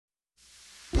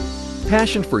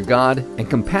passion for God and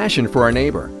compassion for our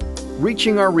neighbor,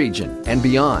 reaching our region and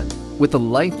beyond with the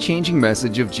life-changing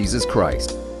message of Jesus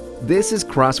Christ. This is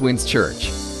Crosswinds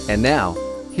Church. And now,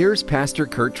 here's Pastor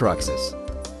Kurt Truxas.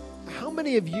 How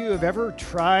many of you have ever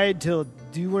tried to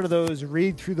do one of those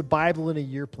read through the Bible in a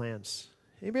year plans?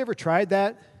 Anybody ever tried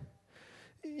that?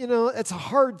 You know, it's a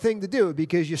hard thing to do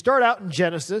because you start out in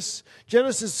Genesis.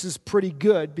 Genesis is pretty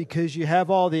good because you have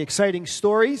all the exciting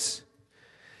stories.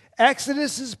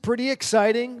 Exodus is pretty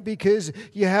exciting because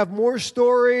you have more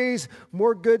stories,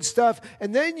 more good stuff.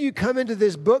 And then you come into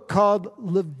this book called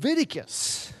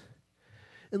Leviticus.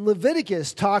 And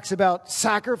Leviticus talks about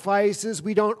sacrifices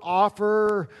we don't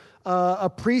offer, a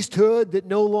priesthood that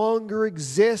no longer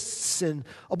exists, and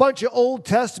a bunch of Old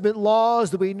Testament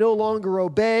laws that we no longer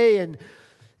obey. And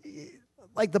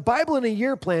like the Bible in a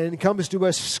year plan comes to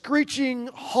a screeching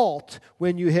halt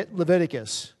when you hit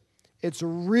Leviticus. It's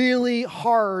really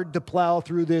hard to plow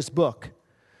through this book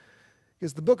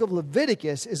because the book of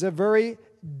Leviticus is a very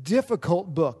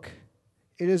difficult book.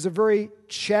 It is a very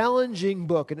challenging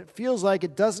book, and it feels like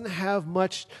it doesn't have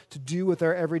much to do with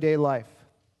our everyday life.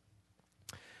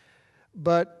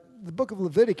 But the book of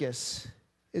Leviticus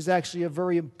is actually a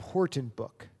very important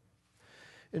book.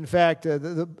 In fact,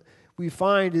 we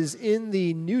find is in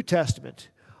the New Testament,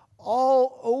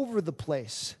 all over the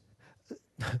place,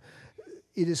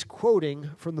 it is quoting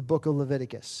from the book of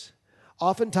Leviticus.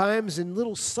 Oftentimes in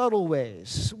little subtle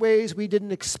ways we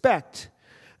didn't expect,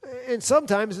 and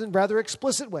sometimes in rather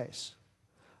explicit ways.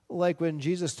 Like when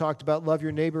Jesus talked about love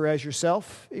your neighbor as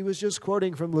yourself, he was just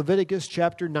quoting from Leviticus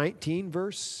chapter 19,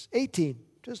 verse 18.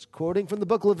 Just quoting from the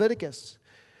book of Leviticus.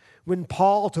 When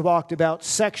Paul talked about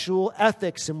sexual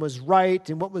ethics and was right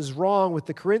and what was wrong with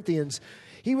the Corinthians,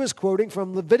 he was quoting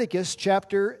from Leviticus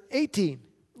chapter 18.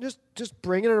 Just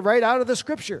bringing it right out of the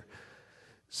Scripture.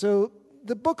 So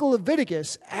the book of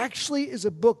Leviticus actually is a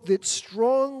book that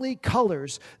strongly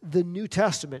colors the New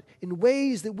Testament in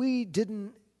ways that we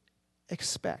didn't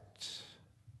expect.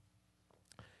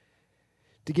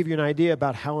 To give you an idea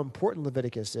about how important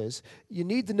Leviticus is, you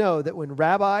need to know that when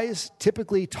rabbis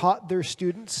typically taught their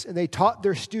students, and they taught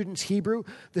their students Hebrew,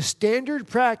 the standard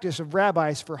practice of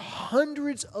rabbis for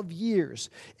hundreds of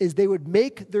years is they would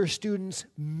make their students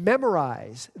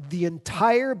memorize the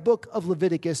entire book of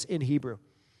Leviticus in Hebrew.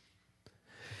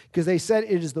 Because they said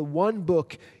it is the one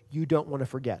book you don't want to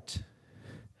forget.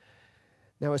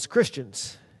 Now, as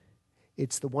Christians,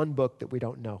 it's the one book that we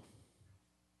don't know.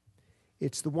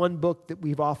 It's the one book that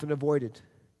we've often avoided.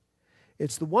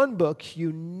 It's the one book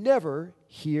you never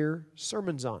hear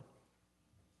sermons on.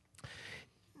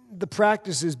 The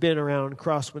practice has been around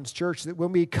Crosswinds Church that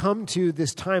when we come to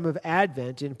this time of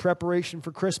Advent in preparation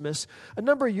for Christmas, a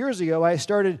number of years ago I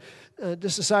started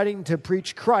just deciding to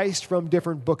preach Christ from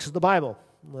different books of the Bible.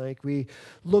 Like we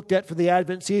looked at for the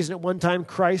Advent season at one time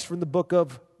Christ from the book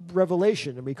of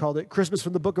Revelation, and we called it Christmas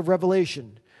from the book of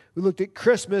Revelation. We looked at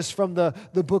Christmas from the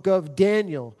book of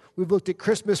Daniel. We've looked at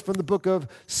Christmas from the book of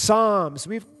Psalms.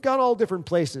 We've gone all different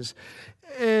places.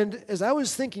 And as I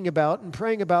was thinking about and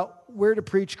praying about where to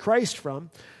preach Christ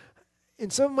from, in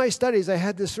some of my studies I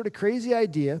had this sort of crazy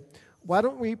idea, why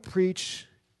don't we preach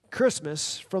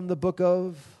Christmas from the book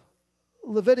of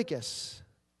Leviticus?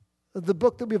 The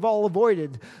book that we've all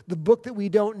avoided, the book that we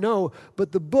don't know,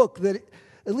 but the book that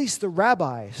at least the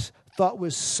rabbis thought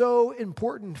was so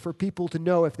important for people to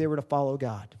know if they were to follow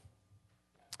God.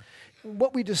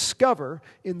 What we discover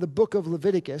in the book of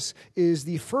Leviticus is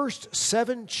the first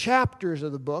 7 chapters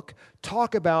of the book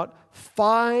talk about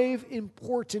 5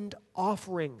 important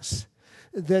offerings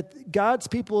that God's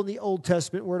people in the Old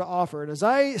Testament were to offer. And as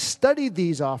I studied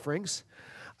these offerings,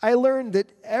 I learned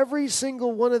that every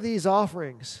single one of these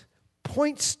offerings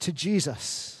points to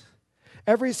Jesus.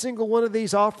 Every single one of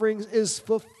these offerings is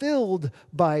fulfilled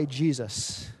by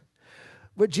Jesus.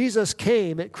 What Jesus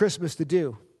came at Christmas to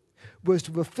do was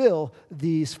to fulfill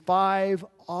these 5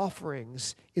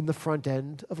 offerings in the front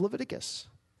end of Leviticus.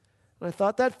 And I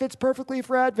thought that fits perfectly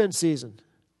for Advent season.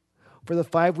 For the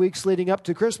 5 weeks leading up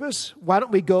to Christmas, why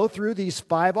don't we go through these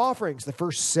 5 offerings, the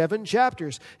first 7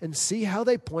 chapters, and see how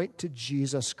they point to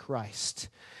Jesus Christ,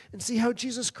 and see how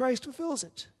Jesus Christ fulfills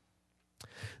it.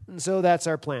 And so that's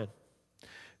our plan.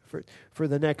 For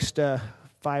the next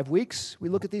 5 weeks, we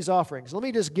look at these offerings. Let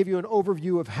me just give you an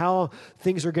overview of how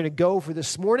things are going to go for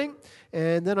this morning,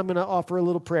 and then I'm going to offer a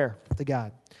little prayer to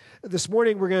God. This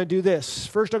morning, we're going to do this.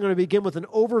 First, I'm going to begin with an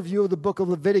overview of the book of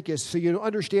Leviticus so you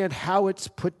understand how it's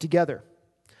put together.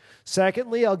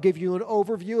 Secondly, I'll give you an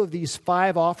overview of these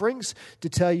 5 offerings to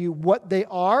tell you what they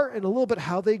are and a little bit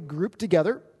how they group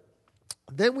together.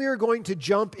 Then we are going to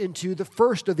jump into the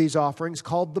first of these offerings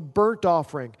called the burnt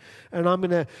offering. And I'm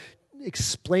going to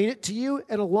explain it to you,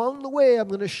 and along the way, I'm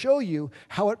going to show you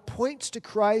how it points to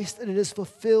Christ and it is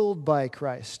fulfilled by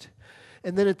Christ.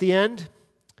 And then at the end,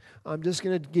 I'm just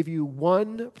going to give you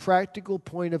one practical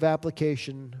point of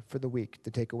application for the week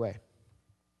to take away.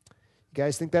 You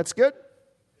guys think that's good?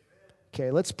 Okay,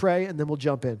 let's pray and then we'll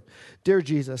jump in. Dear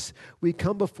Jesus, we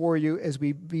come before you as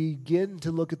we begin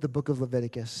to look at the book of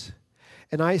Leviticus.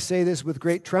 And I say this with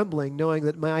great trembling, knowing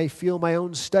that I feel my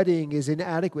own studying is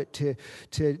inadequate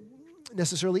to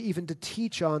necessarily even to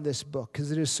teach on this book,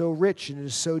 because it is so rich and it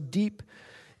is so deep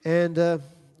and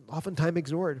oftentimes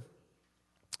ignored.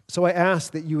 So I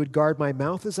ask that you would guard my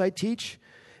mouth as I teach,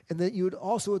 and that you would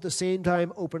also at the same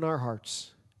time open our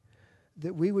hearts,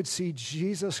 that we would see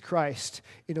Jesus Christ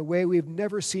in a way we've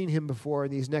never seen him before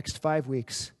in these next 5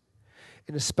 weeks,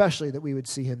 and especially that we would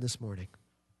see him this morning.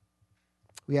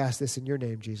 We ask this in your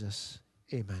name, Jesus.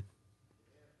 Amen.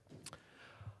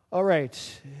 All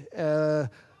right.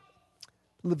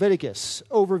 Leviticus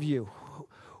overview.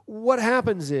 What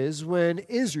happens is when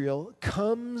Israel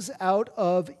comes out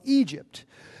of Egypt,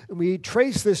 and we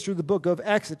trace this through the book of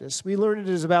Exodus, we learn it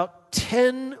is about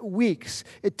 10 weeks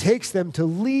it takes them to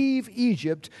leave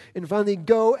Egypt and finally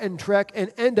go and trek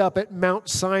and end up at Mount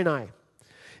Sinai.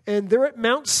 And they're at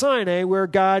Mount Sinai where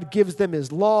God gives them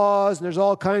his laws, and there's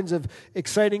all kinds of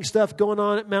exciting stuff going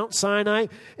on at Mount Sinai.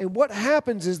 And what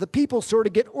happens is the people sort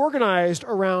of get organized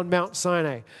around Mount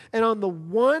Sinai. And on the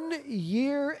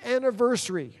 1-year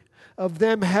anniversary of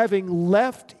them having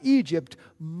left Egypt,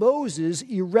 Moses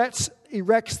erects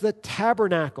the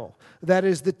tabernacle. That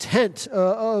is the tent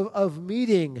of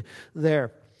meeting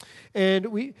there. And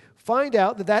we find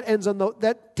out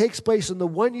that takes place on the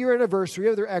 1-year anniversary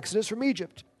of their exodus from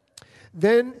Egypt.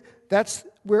 Then that's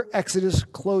where Exodus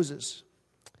closes.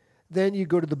 Then you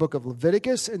go to the book of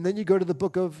Leviticus, and then you go to the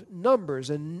book of Numbers.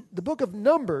 And the book of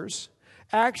Numbers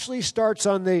actually starts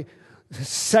on the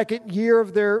second year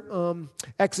of their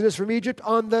exodus from Egypt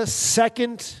on the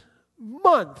second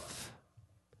month.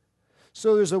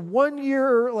 So there's a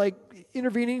 1-year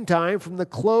intervening time from the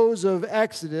close of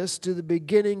Exodus to the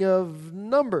beginning of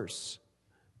Numbers.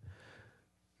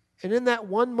 And in that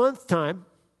 1 month time,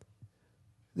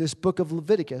 this book of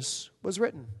Leviticus was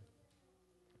written.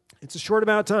 It's a short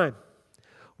amount of time.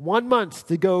 1 month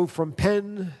to go from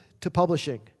pen to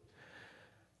publishing.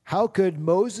 How could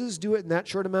Moses do it in that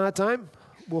short amount of time?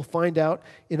 We'll find out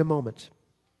in a moment.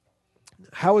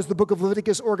 How is the book of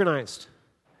Leviticus organized?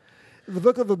 The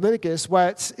book of Leviticus, while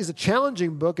it is a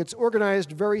challenging book, it's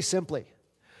organized very simply.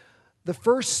 The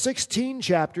first 16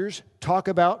 chapters talk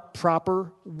about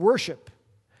proper worship.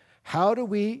 How do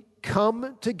we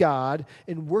come to God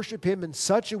and worship him in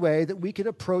such a way that we can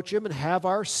approach him and have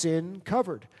our sin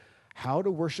covered? How to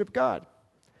worship God.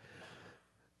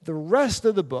 The rest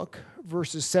of the book,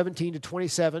 verses 17 to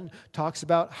 27, talks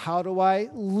about how do I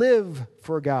live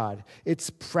for God.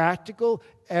 It's practical,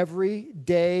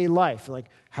 everyday life. Like,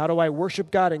 how do I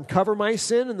worship God and cover my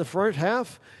sin in the front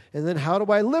half? And then how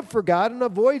do I live for God and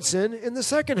avoid sin in the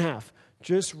second half?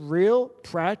 Just real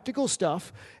practical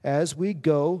stuff as we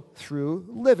go through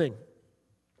living.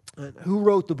 And who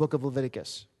wrote the book of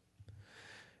Leviticus?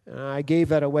 I gave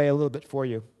that away a little bit for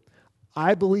you.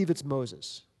 I believe it's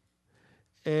Moses.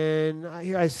 And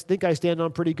I think I stand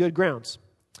on pretty good grounds.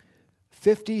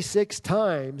 56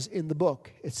 times in the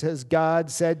book, it says God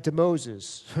said to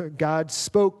Moses. God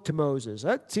spoke to Moses.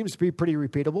 That seems to be pretty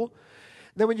repeatable.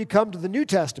 Then when you come to the New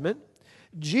Testament,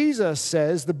 Jesus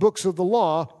says the books of the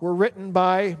law were written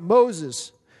by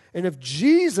Moses. And if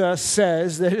Jesus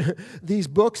says that these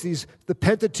books, the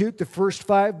Pentateuch, the first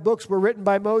 5 books were written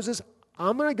by Moses,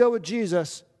 I'm going to go with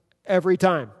Jesus every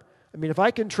time. I mean, if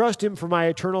I can trust him for my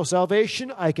eternal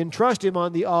salvation, I can trust him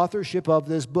on the authorship of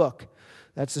this book.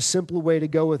 That's a simple way to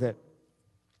go with it.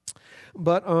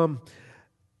 But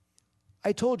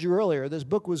I told you earlier, this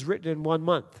book was written in 1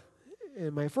 month.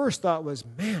 And my first thought was,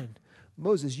 man,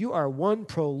 Moses, you are one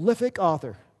prolific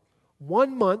author.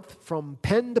 1 month from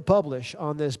pen to publish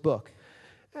on this book.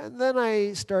 And then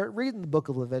I start reading the book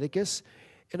of Leviticus,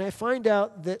 and I find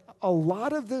out that a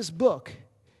lot of this book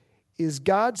is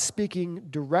God speaking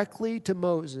directly to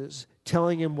Moses,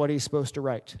 telling him what he's supposed to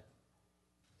write.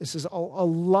 This is a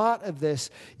lot of this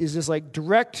is just like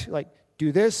direct, like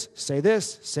do this, say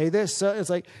this, say this. So it's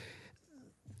like,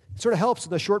 it sort of helps in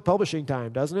the short publishing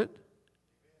time, doesn't it?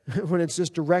 When it's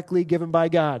just directly given by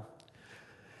God.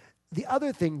 The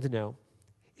other thing to know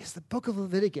is the book of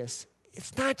Leviticus,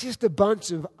 it's not just a bunch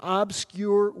of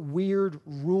obscure, weird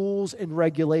rules and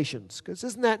regulations. Because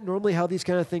isn't that normally how these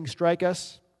kind of things strike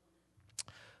us?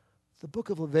 The book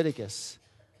of Leviticus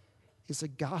is a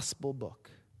gospel book.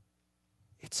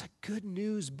 It's a good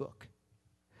news book.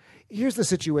 Here's the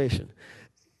situation.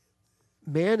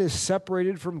 Man is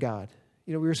separated from God.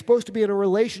 We were supposed to be in a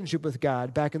relationship with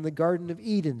God back in the Garden of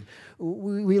Eden.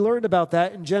 We learned about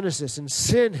that in Genesis, and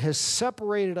sin has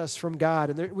separated us from God,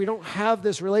 and we don't have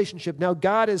this relationship. Now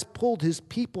God has pulled his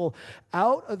people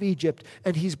out of Egypt,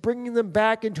 and he's bringing them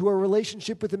back into a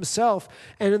relationship with himself.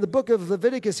 And in the book of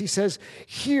Leviticus, he says,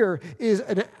 here is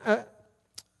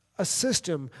a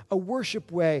system, a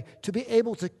worship way to be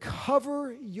able to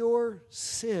cover your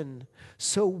sin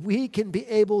so we can be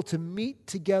able to meet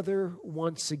together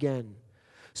once again.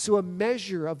 So a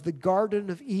measure of the Garden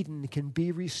of Eden can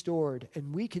be restored,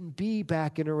 and we can be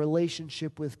back in a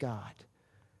relationship with God.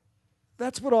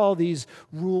 That's what all these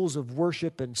rules of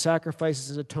worship and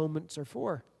sacrifices and atonements are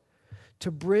for.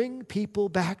 To bring people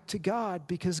back to God,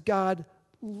 because God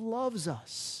loves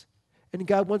us, and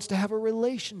God wants to have a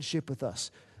relationship with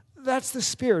us. That's the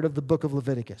spirit of the book of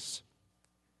Leviticus.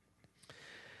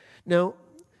 Now,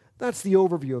 that's the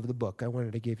overview of the book I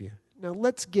wanted to give you. Now,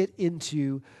 let's get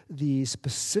into the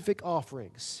specific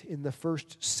offerings in the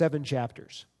first 7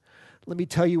 chapters. Let me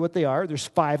tell you what they are. There's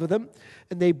 5 of them,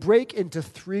 and they break into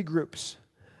 3 groups.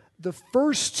 The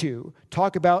first 2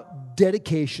 talk about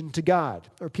dedication to God,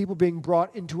 or people being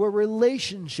brought into a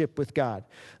relationship with God.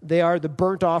 They are the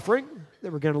burnt offering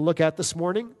that we're going to look at this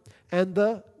morning, and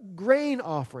the grain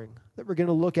offering that we're going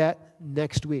to look at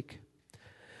next week.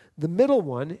 The middle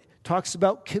one talks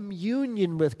about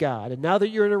communion with God. And now that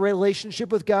you're in a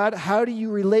relationship with God, how do you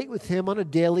relate with him on a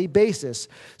daily basis?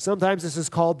 Sometimes this is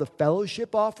called the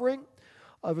fellowship offering.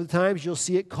 Other times you'll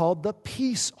see it called the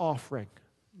peace offering.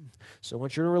 So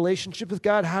once you're in a relationship with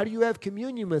God, how do you have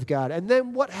communion with God? And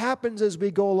then what happens as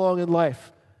we go along in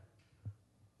life?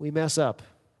 We mess up,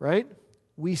 right?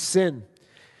 We sin.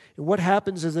 And what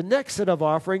happens is the next set of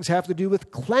offerings have to do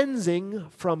with cleansing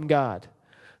from God.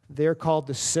 They're called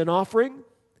the sin offering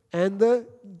and the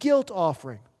guilt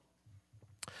offering.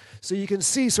 So you can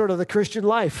see sort of the Christian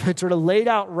life. It's sort of laid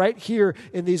out right here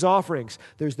in these offerings.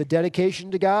 There's the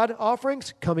dedication to God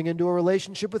offerings, coming into a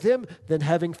relationship with him, then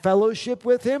having fellowship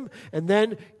with him, and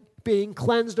then being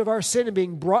cleansed of our sin and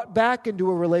being brought back into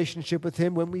a relationship with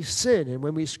him when we sin and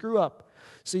when we screw up.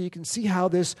 So you can see how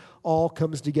this all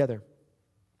comes together.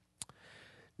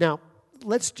 Now,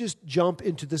 let's just jump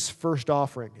into this first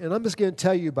offering. And I'm just going to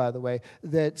tell you, by the way,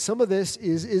 that some of this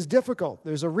is difficult.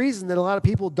 There's a reason that a lot of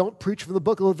people don't preach from the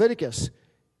book of Leviticus.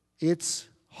 It's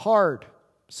hard.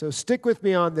 So stick with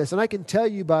me on this. And I can tell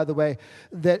you, by the way,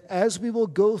 that as we will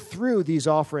go through these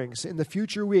offerings in the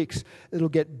future weeks, it'll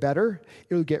get better,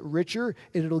 it'll get richer,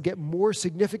 and it'll get more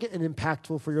significant and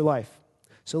impactful for your life.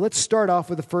 So let's start off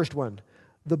with the first one,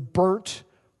 the burnt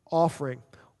offering.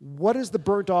 What is the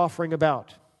burnt offering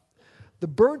about? The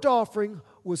burnt offering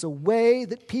was a way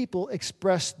that people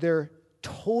expressed their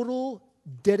total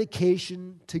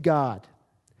dedication to God.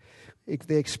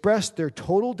 They expressed their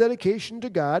total dedication to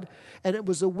God, and it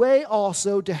was a way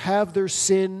also to have their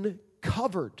sin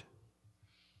covered.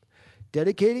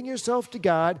 Dedicating yourself to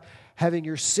God, having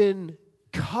your sin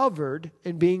covered,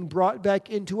 and being brought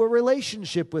back into a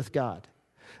relationship with God.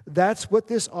 That's what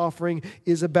this offering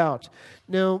is about.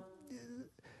 Now,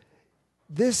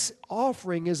 this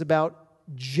offering is about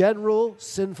general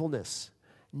sinfulness,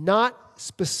 not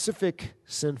specific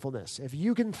sinfulness. If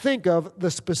you can think of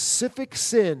the specific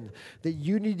sin that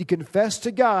you need to confess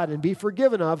to God and be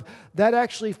forgiven of, that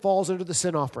actually falls under the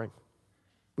sin offering,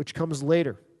 which comes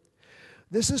later.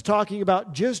 This is talking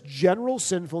about just general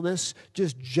sinfulness,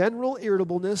 just general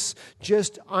irritableness,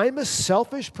 just I'm a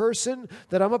selfish person,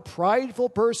 that I'm a prideful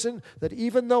person, that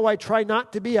even though I try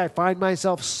not to be, I find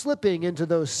myself slipping into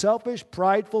those selfish,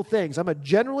 prideful things. I'm a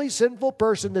generally sinful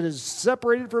person that is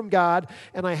separated from God,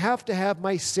 and I have to have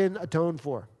my sin atoned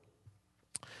for.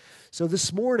 So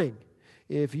this morning,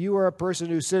 if you are a person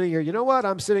who's sitting here, you know what?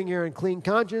 I'm sitting here in clean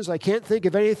conscience. I can't think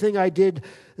of anything I did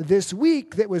this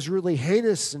week that was really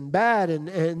heinous and bad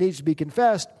and needs to be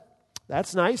confessed.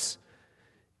 That's nice.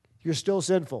 You're still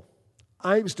sinful.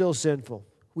 I'm still sinful.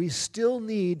 We still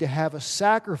need to have a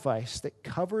sacrifice that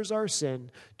covers our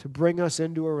sin to bring us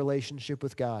into a relationship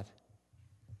with God.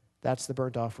 That's the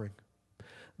burnt offering.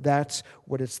 That's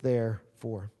what it's there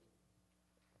for.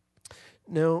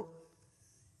 Now,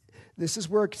 this is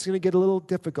where it's going to get a little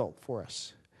difficult for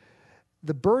us.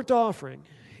 The burnt offering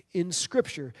in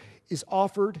Scripture is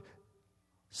offered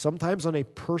sometimes on a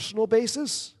personal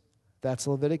basis. That's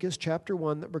Leviticus chapter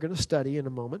 1 that we're going to study in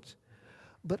a moment.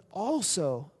 But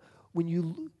also, when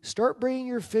you start bringing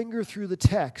your finger through the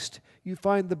text, you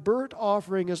find the burnt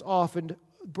offering is offered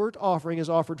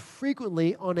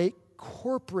frequently on a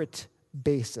corporate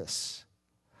basis,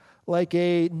 like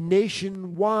a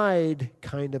nationwide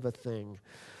kind of a thing.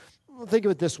 think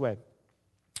of it this way.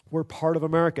 We're part of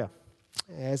America.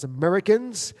 As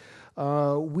Americans,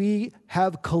 we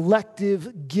have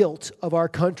collective guilt of our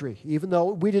country. Even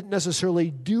though we didn't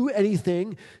necessarily do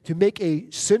anything to make a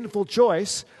sinful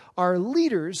choice, our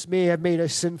leaders may have made a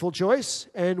sinful choice,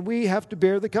 and we have to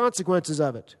bear the consequences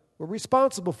of it. We're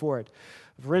responsible for it.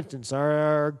 For instance,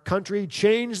 our country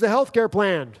changed the health care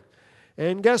plan.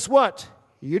 And guess what?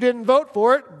 You didn't vote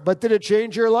for it, but did it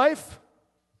change your life?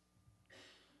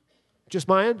 Just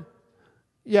mine?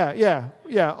 Yeah.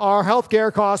 Our health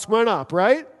care costs went up,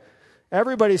 right?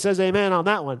 Everybody says amen on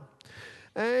that one.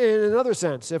 In another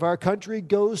sense, if our country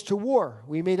goes to war,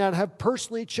 we may not have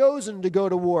personally chosen to go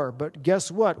to war, but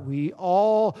guess what? We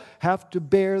all have to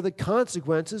bear the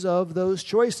consequences of those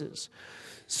choices.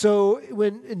 So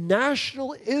when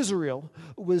national Israel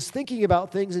was thinking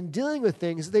about things and dealing with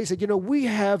things, they said, we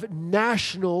have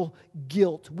national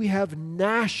guilt. We have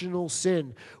national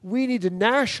sin. We need to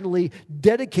nationally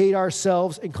dedicate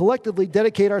ourselves and collectively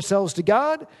dedicate ourselves to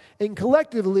God. And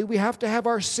collectively, we have to have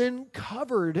our sin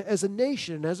covered as a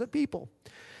nation, as a people.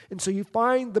 And so you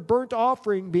find the burnt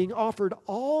offering being offered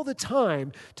all the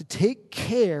time to take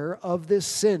care of this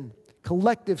sin,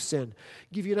 collective sin.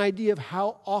 Give you an idea of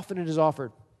how often it is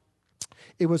offered.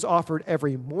 It was offered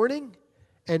every morning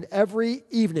and every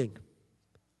evening.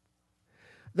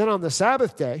 Then on the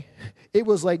Sabbath day, it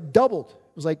was like doubled.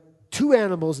 It was like 2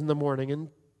 animals in the morning and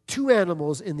 2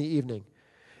 animals in the evening.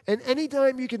 And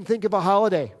anytime you can think of a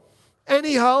holiday,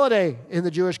 any holiday in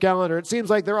the Jewish calendar, it seems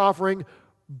like they're offering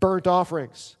burnt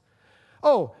offerings.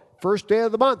 Oh, first day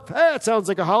of the month. That sounds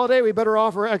like a holiday. We better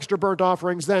offer extra burnt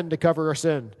offerings then to cover our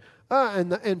sin.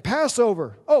 And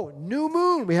Passover. Oh, new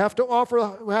moon. We have to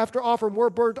offer more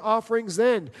burnt offerings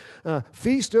then.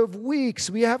 Feast of Weeks.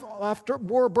 We have after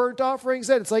more burnt offerings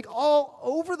then. It's like all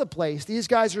over the place. These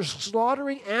guys are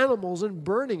slaughtering animals and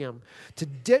burning them to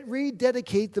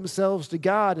rededicate themselves to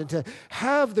God and to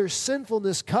have their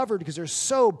sinfulness covered because they're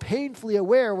so painfully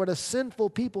aware what a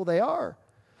sinful people they are.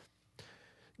 I'll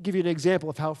give you an example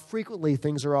of how frequently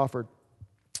things are offered.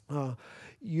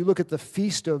 You look at the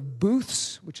Feast of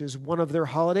Booths, which is one of their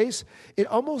holidays. It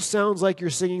almost sounds like you're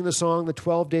singing the song, The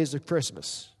 12 Days of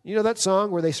Christmas. You know that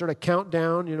song where they sort of count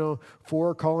down,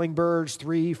 4 calling birds,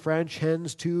 3 French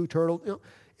hens, 2 turtles.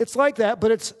 It's like that,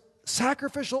 but it's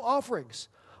sacrificial offerings.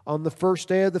 On the first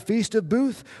day of the Feast of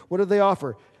Booth, what do they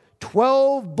offer?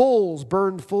 12 bulls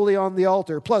burned fully on the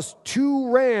altar, plus 2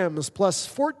 rams, plus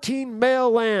 14 male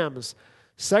lambs.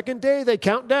 Second day, they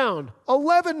count down.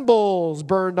 11 bulls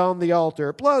burned on the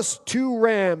altar, plus 2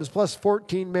 rams, plus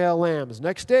 14 male lambs.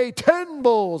 Next day, 10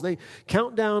 bulls. They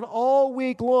count down all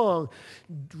week long,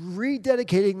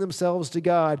 rededicating themselves to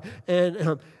God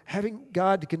and asking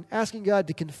God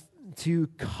to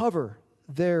cover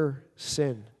their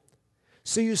sin.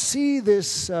 So you see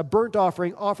this burnt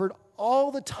offering offered all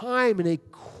the time in a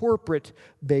corporate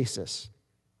basis.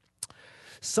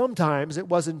 Sometimes it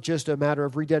wasn't just a matter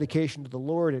of rededication to the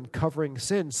Lord and covering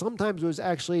sin. Sometimes it was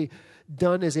actually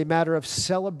done as a matter of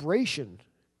celebration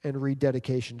and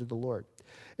rededication to the Lord.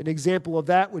 An example of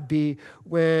that would be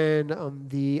when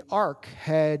the ark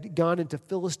had gone into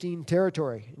Philistine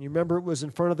territory. And you remember it was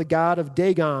in front of the god of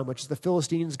Dagon, which is the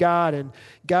Philistines' god, and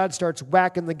God starts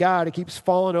whacking the god. It keeps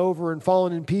falling over and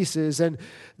falling in pieces. And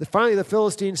finally the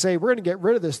Philistines say, we're going to get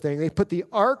rid of this thing. They put the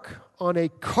ark on a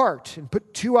cart and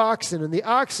put 2 oxen, and the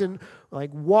oxen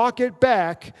walk it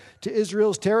back to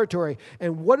Israel's territory.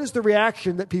 And what is the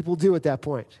reaction that people do at that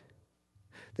point?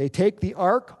 They take the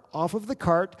ark off of the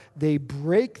cart, they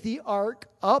break the ark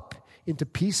up into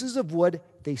pieces of wood,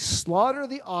 they slaughter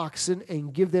the oxen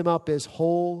and give them up as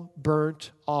whole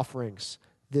burnt offerings,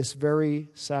 this very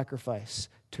sacrifice,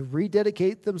 to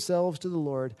rededicate themselves to the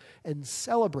Lord and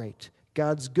celebrate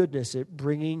God's goodness at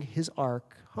bringing his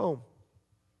ark home.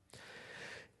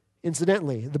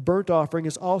 Incidentally, the burnt offering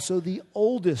is also the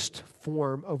oldest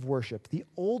form of worship, the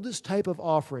oldest type of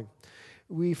offering.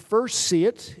 We first see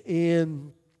it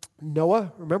in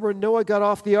Noah. Remember when Noah got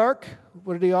off the ark?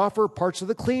 What did he offer? Parts of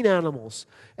the clean animals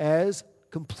as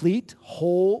complete,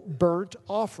 whole, burnt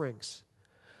offerings.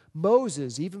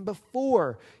 Moses, even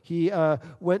before he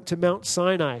went to Mount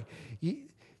Sinai,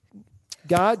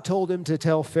 God told him to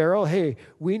tell Pharaoh, hey,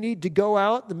 we need to go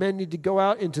out, the men need to go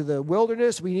out into the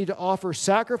wilderness, we need to offer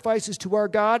sacrifices to our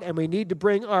God, and we need to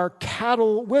bring our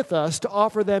cattle with us to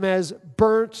offer them as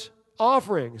burnt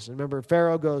offerings. And remember,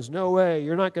 Pharaoh goes, no way,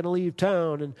 you're not going to leave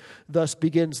town, and thus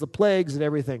begins the plagues and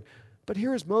everything. But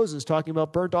here is Moses talking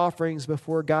about burnt offerings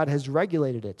before God has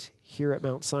regulated it here at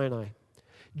Mount Sinai.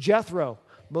 Jethro,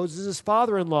 Moses'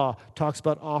 father-in-law, talks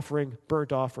about offering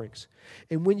burnt offerings.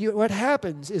 And what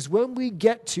happens is when we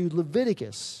get to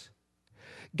Leviticus,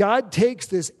 God takes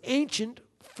this ancient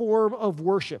form of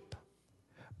worship,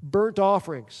 burnt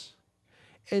offerings,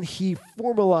 and he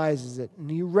formalizes it, and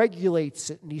he regulates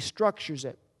it, and he structures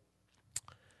it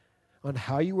on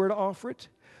how you were to offer it.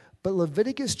 But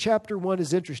Leviticus chapter 1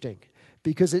 is interesting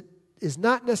because it is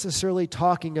not necessarily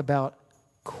talking about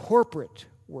corporate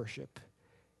worship.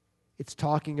 It's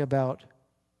talking about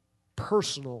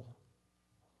personal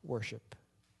worship.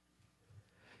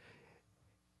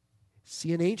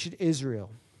 See, in ancient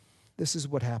Israel, this is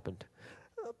what happened.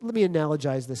 Let me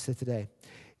analogize this to today.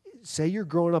 Say you're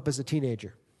growing up as a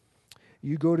teenager.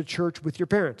 You go to church with your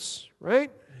parents,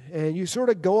 right? And you sort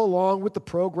of go along with the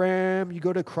program. You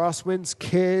go to Crosswinds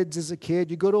Kids as a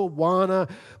kid. You go to Awana.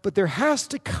 But there has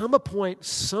to come a point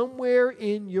somewhere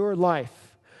in your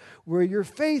life where your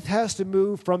faith has to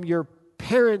move from your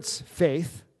parents'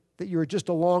 faith that you're just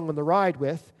along on the ride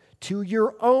with to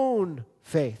your own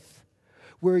faith,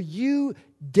 where you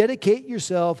dedicate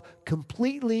yourself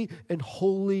completely and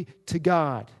wholly to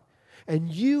God. And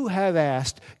you have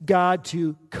asked God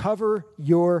to cover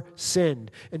your sin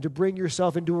and to bring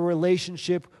yourself into a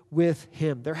relationship with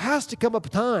Him. There has to come a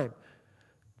time.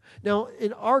 Now,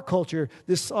 in our culture,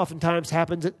 this oftentimes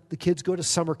happens that the kids go to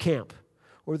summer camp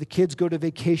or the kids go to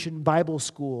vacation Bible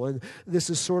school, and this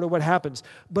is sort of what happens.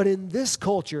 But in this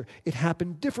culture, it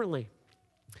happened differently.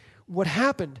 What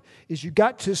happened is you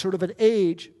got to sort of an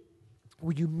age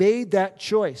where you made that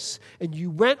choice and you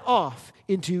went off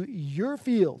into your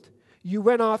field. You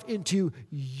went off into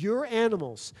your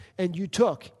animals and you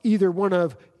took either one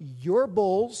of your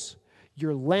bulls,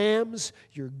 your lambs,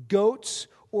 your goats,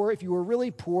 or if you were really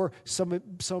poor,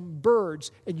 some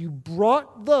birds, and you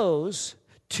brought those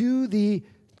to the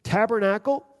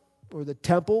tabernacle or the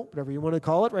temple, whatever you want to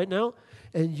call it right now,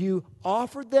 and you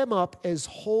offered them up as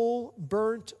whole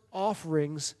burnt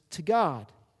offerings to God.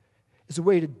 It's a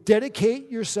way to dedicate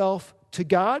yourself to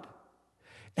God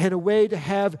and a way to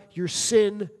have your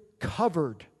sin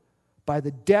covered by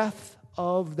the death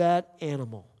of that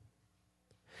animal.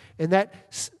 And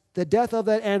the death of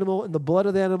that animal and the blood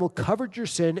of the animal covered your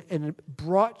sin and it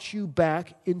brought you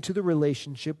back into the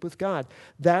relationship with God.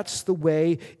 That's the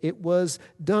way it was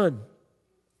done.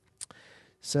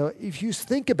 So if you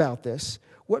think about this,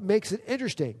 what makes it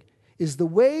interesting is the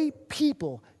way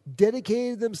people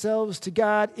dedicated themselves to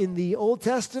God in the Old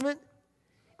Testament.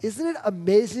 Isn't it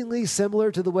amazingly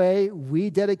similar to the way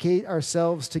we dedicate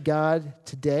ourselves to God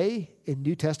today in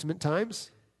New Testament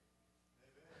times?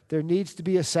 There needs to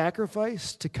be a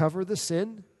sacrifice to cover the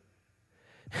sin.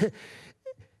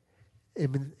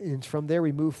 And from there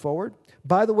we move forward.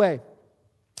 By the way,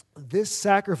 this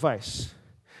sacrifice,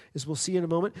 as we'll see in a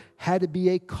moment, had to be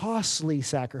a costly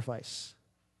sacrifice.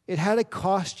 It had to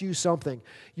cost you something.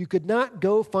 You could not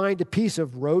go find a piece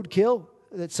of roadkill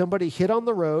that somebody hit on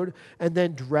the road and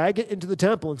then drag it into the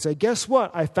temple and say, guess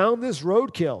what? I found this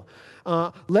roadkill.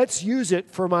 Let's use it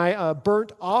for my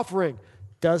burnt offering.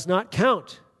 Does not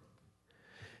count.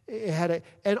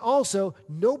 And also,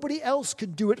 nobody else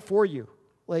could do it for you.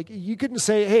 Like, you couldn't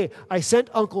say, hey, I sent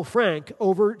Uncle Frank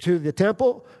over to the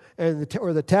temple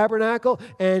or the tabernacle,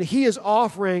 and he is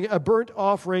offering a burnt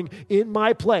offering in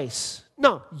my place.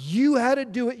 No, you had to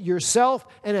do it yourself,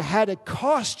 and it had to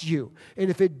cost you. And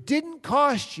if it didn't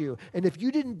cost you, and if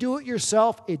you didn't do it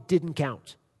yourself, it didn't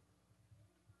count.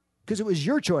 Because it was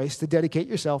your choice to dedicate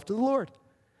yourself to the Lord.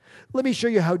 Let me show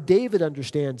you how David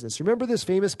understands this. Remember this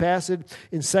famous passage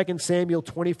in 2 Samuel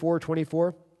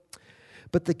 24:24?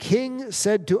 But the king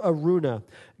said to Araunah,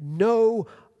 no,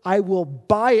 I will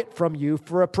buy it from you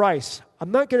for a price.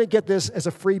 I'm not going to get this as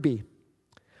a freebie.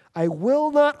 I will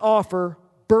not offer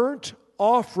burnt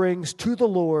offerings to the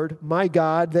Lord, my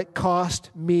God, that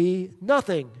cost me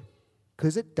nothing,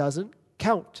 because it doesn't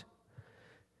count.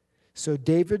 So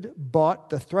David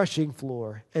bought the threshing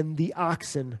floor and the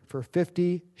oxen for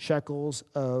 50 shekels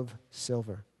of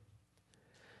silver.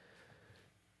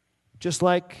 Just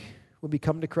like when we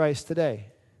come to Christ today,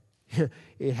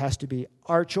 it has to be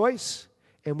our choice,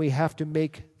 and we have to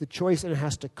make the choice, and it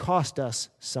has to cost us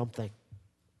something.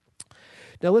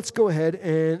 Now let's go ahead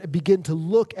and begin to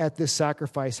look at this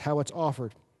sacrifice, how it's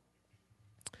offered.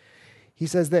 He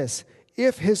says this,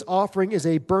 if his offering is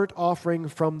a burnt offering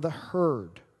from the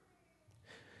herd,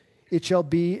 it shall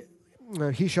be,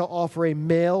 he shall offer a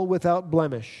male without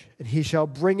blemish, and he shall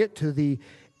bring it to the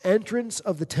entrance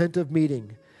of the tent of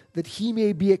meeting, that he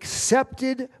may be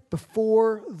accepted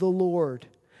before the Lord.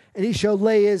 And he shall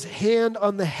lay his hand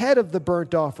on the head of the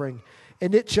burnt offering,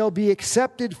 and it shall be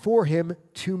accepted for him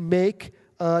to make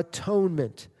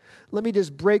atonement. Let me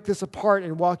just break this apart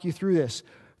and walk you through this.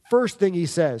 First thing he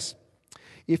says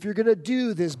if you're going to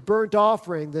do this burnt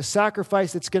offering, the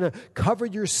sacrifice that's going to cover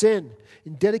your sin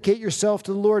and dedicate yourself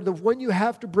to the Lord, the one you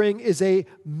have to bring is a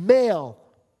male.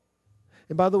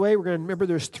 And by the way, we're going to remember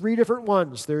there's 3 different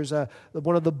ones. There's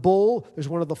one of the bull, there's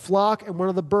one of the flock, and one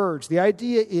of the birds. The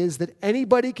idea is that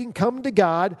anybody can come to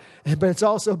God, but it's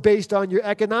also based on your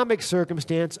economic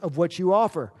circumstance of what you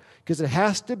offer, because it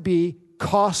has to be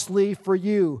costly for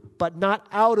you, but not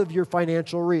out of your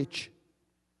financial reach.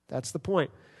 That's the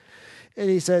point. And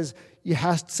he says, you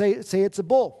have to say it's a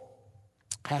bull.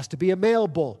 It has to be a male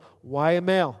bull. Why a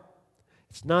male?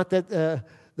 It's not that...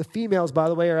 The females, by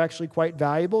the way, are actually quite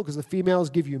valuable because the females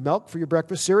give you milk for your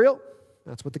breakfast cereal.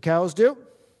 That's what the cows do.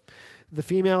 The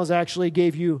females actually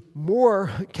gave you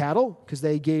more cattle because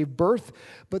they gave birth.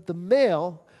 But the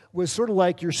male was sort of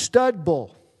like your stud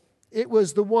bull. It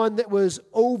was the one that was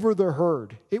over the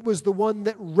herd. It was the one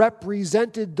that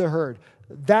represented the herd.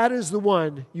 That is the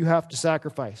one you have to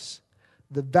sacrifice.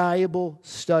 The valuable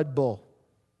stud bull.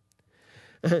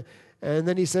 And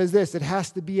then he says this, it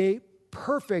has to be a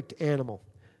perfect animal.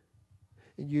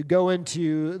 You go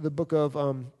into the book of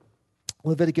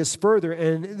Leviticus further,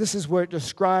 and this is what it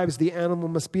describes the animal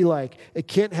must be like. It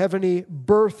can't have any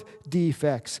birth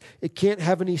defects. It can't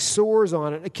have any sores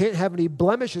on it. It can't have any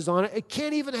blemishes on it. It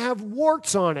can't even have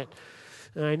warts on it.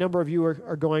 And a number of you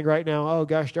are going right now, oh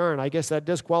gosh darn, I guess that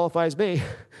disqualifies me.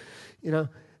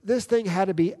 This thing had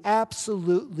to be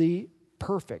absolutely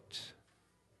perfect.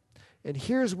 And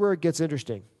here's where it gets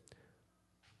interesting.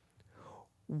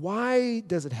 Why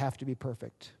does it have to be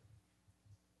perfect?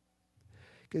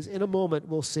 Because in a moment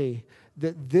we'll see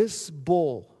that this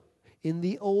bull in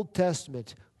the Old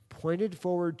Testament pointed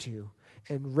forward to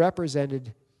and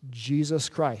represented Jesus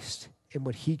Christ and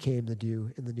what he came to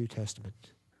do in the New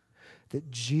Testament.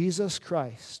 That Jesus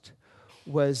Christ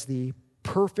was the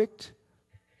perfect,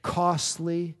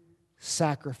 costly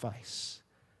sacrifice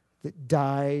that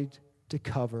died to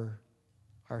cover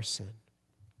our sin.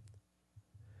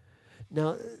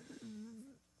 Now,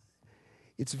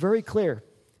 it's very clear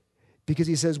because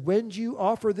he says, when you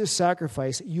offer this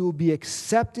sacrifice, you will be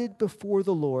accepted before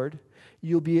the Lord.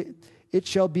 It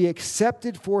shall be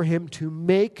accepted for him to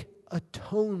make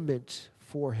atonement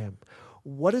for him.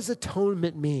 What does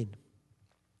atonement mean?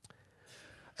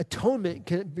 Atonement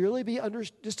can really be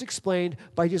just explained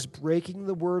by just breaking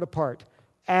the word apart.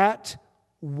 At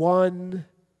one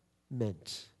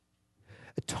meant.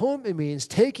 Atonement means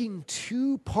taking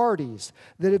 2 parties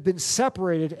that have been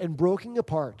separated and broken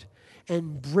apart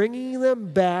and bringing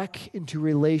them back into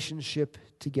relationship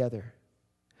together.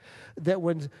 That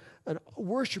when a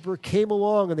worshiper came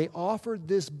along and they offered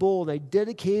this bull and they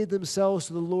dedicated themselves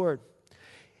to the Lord,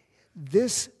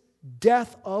 this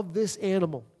death of this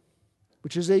animal,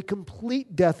 which is a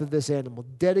complete death of this animal,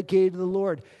 dedicated to the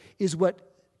Lord, is what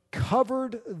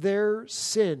covered their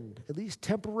sin, at least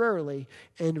temporarily,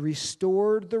 and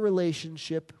restored the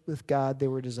relationship with God they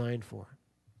were designed for.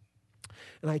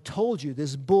 And I told you,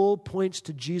 this bull points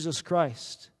to Jesus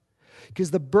Christ,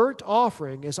 because the burnt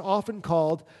offering is often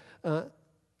called the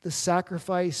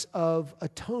sacrifice of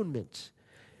atonement.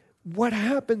 What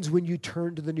happens when you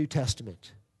turn to the New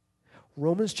Testament?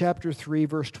 Romans chapter 3,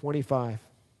 verse 25.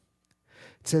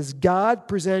 It says, God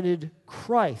presented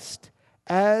Christ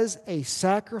as a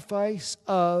sacrifice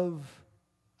of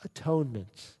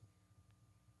atonement.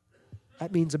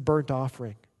 That means a burnt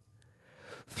offering.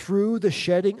 Through the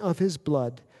shedding of his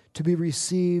blood to be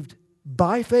received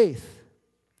by faith.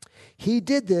 He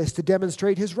did this to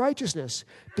demonstrate his righteousness,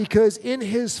 because in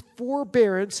his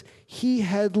forbearance he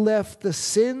had left the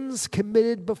sins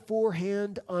committed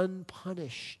beforehand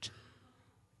unpunished.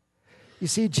 You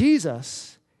see,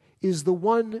 Jesus is the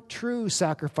one true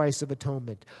sacrifice of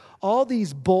atonement. All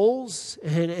these bulls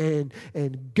and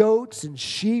goats and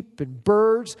sheep and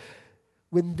birds,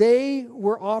 when they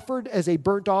were offered as a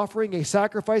burnt offering, a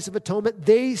sacrifice of atonement,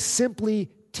 they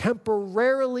simply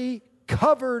temporarily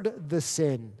covered the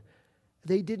sin.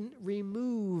 They didn't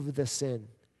remove the sin.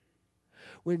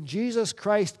 When Jesus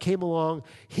Christ came along,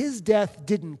 his death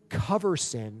didn't cover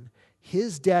sin.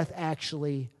 His death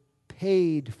actually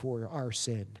paid for our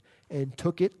sin and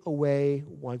took it away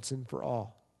once and for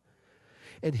all.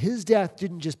 And his death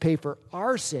didn't just pay for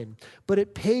our sin, but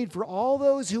it paid for all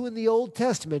those who in the Old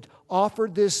Testament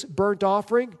offered this burnt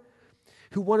offering,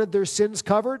 who wanted their sins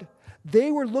covered.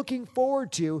 They were looking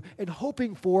forward to and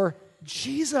hoping for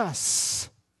Jesus,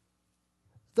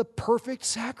 the perfect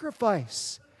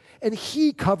sacrifice. And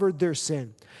he covered their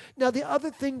sin. Now, the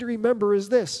other thing to remember is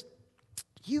this.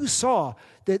 You saw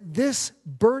that this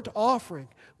burnt offering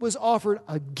was offered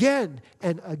again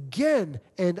and again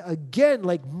and again,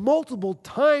 like multiple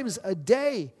times a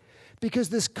day, Because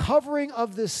this covering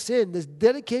of this sin, this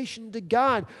dedication to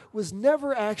God, was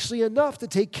never actually enough to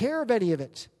take care of any of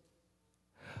it.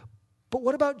 But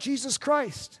what about Jesus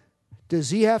Christ?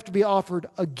 Does he have to be offered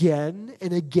again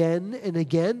and again and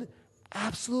again?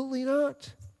 Absolutely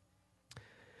not.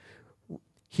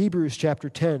 Hebrews chapter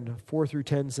 10, 4 through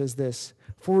 10 says this,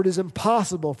 "For it is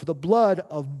impossible for the blood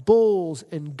of bulls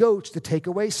and goats to take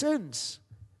away sins,"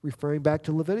 referring back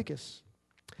to Leviticus.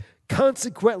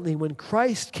 "Consequently, when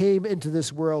Christ came into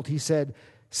this world, he said,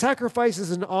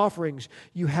 'Sacrifices and offerings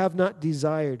you have not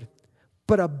desired,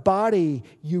 but a body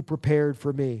you prepared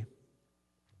for me.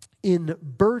 In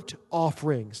burnt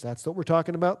offerings,'" that's what we're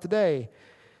talking about today,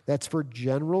 that's for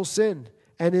general sin,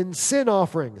 "and in sin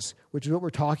offerings," which is what we're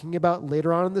talking about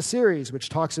later on in the series, which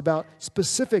talks about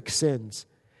specific sins,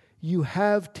 "you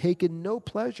have taken no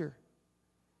pleasure.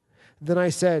 Then I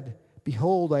said,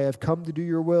 'Behold, I have come to do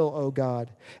your will, O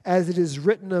God, as it is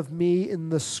written of me in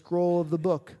the scroll of the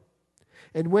book.'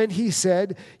 And when he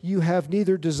said, 'You have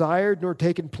neither desired nor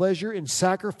taken pleasure in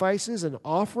sacrifices and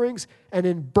offerings, and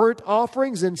in burnt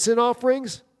offerings and sin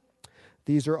offerings,'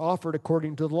 these are offered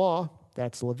according to the law,"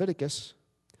 that's Leviticus.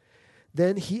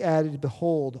 "Then he added,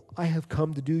 'Behold, I have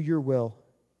come to do your will.'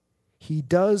 He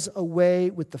does away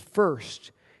with the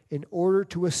first in order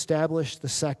to establish the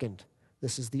second."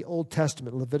 This is the Old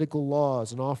Testament, Levitical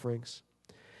laws and offerings.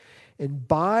 "And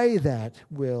by that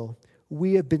will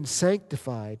we have been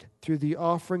sanctified through the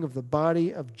offering of the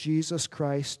body of Jesus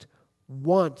Christ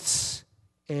once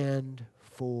and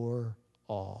for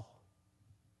all."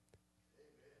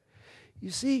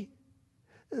 You see,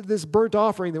 this burnt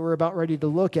offering that we're about ready to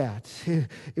look at,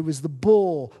 it was the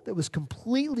bull that was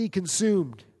completely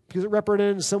consumed because it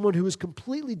represented someone who was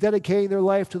completely dedicating their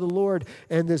life to the Lord,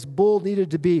 and this bull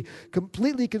needed to be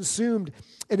completely consumed,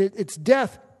 and its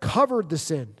death covered the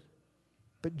sin.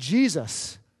 But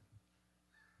Jesus,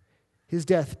 his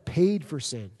death paid for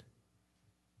sin.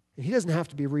 And he doesn't have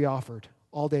to be reoffered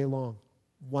all day long,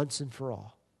 once and for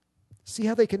all. See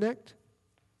how they connect?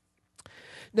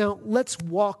 Now, let's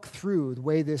walk through the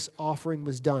way this offering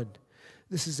was done.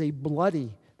 This is a gruesome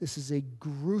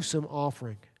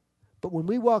offering. But when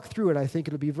we walk through it, I think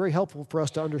it'll be very helpful for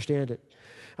us to understand it.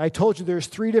 I told you there's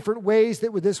 3 different ways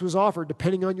that this was offered,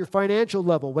 depending on your financial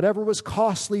level, whatever was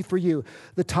costly for you.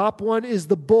 The top one is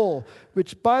the bull,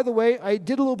 which, by the way, I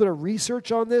did a little bit of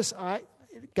research on this.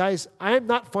 Guys, I am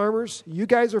not farmers. You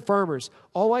guys are farmers.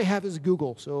 All I have is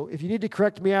Google. So if you need to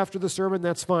correct me after the sermon,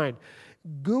 that's fine.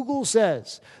 Google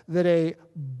says that a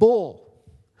bull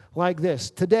like this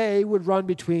today would run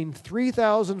between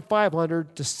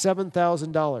 $3,500 to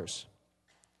 $7,000.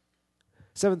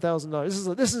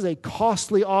 $7,000. This is a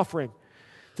costly offering.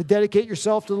 To dedicate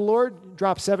yourself to the Lord,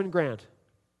 drop $7,000.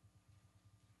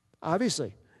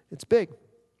 Obviously, it's big.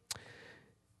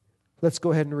 Let's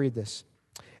go ahead and read this.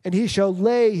 "And he shall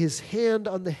lay his hand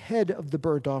on the head of the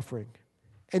burnt offering,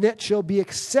 and it shall be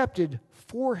accepted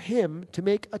for him to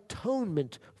make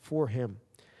atonement for him.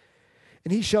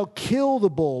 And he shall kill the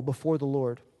bull before the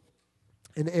Lord.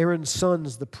 And Aaron's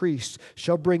sons, the priests,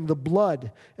 shall bring the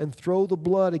blood and throw the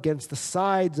blood against the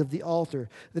sides of the altar,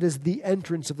 that is the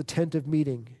entrance of the tent of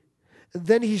meeting.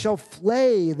 Then he shall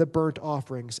flay the burnt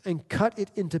offerings and cut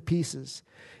it into pieces.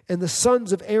 And the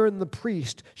sons of Aaron the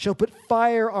priest shall put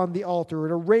fire on the altar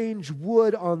and arrange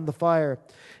wood on the fire.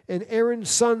 And Aaron's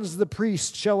sons the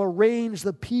priests shall arrange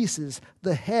the pieces,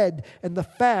 the head, and the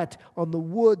fat on the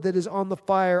wood that is on the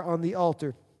fire on the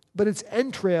altar. But its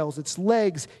entrails, its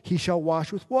legs, he shall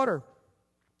wash with water.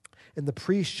 And the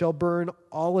priest shall burn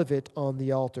all of it on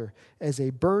the altar as a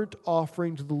burnt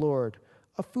offering to the Lord,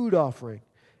 a food offering.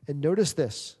 And notice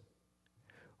this,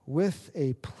 with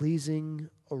a pleasing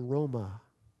aroma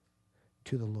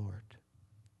to the Lord."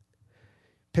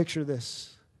 Picture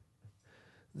this.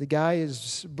 The guy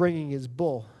is bringing his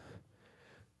bull.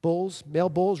 Male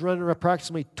bulls run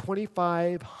approximately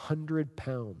 2,500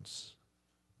 pounds.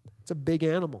 It's a big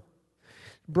animal.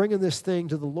 Bringing this thing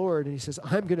to the Lord, and he says,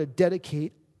 "I'm going to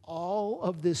dedicate all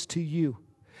of this to you."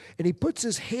 And he puts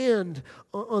his hand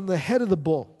on the head of the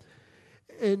bull.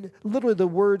 And literally the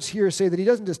words here say that he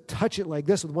doesn't just touch it like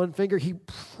this with one finger. He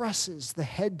presses the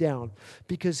head down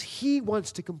because he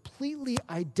wants to completely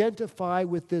identify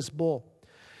with this bull.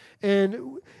 And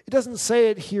it doesn't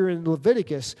say it here in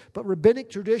Leviticus, but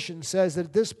rabbinic tradition says that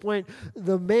at this point,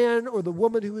 the man or the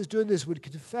woman who is doing this would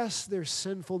confess their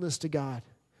sinfulness to God.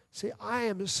 Say, "I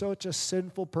am such a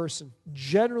sinful person,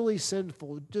 generally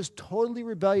sinful, just totally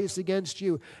rebellious against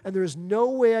you, and there is no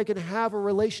way I can have a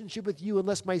relationship with you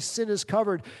unless my sin is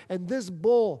covered. And this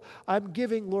bull I'm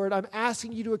giving, Lord, I'm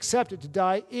asking you to accept it, to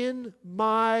die in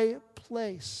my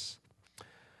place."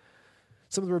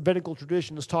 Some of the rabbinical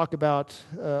traditions talk about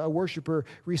a worshiper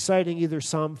reciting either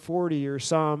Psalm 40 or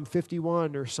Psalm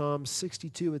 51 or Psalm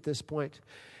 62 at this point.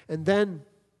 And then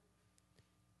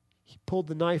he pulled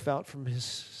the knife out from his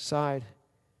side,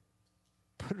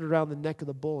 put it around the neck of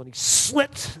the bull, and he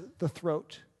slit the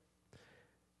throat.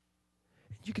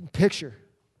 You can picture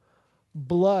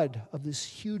blood of this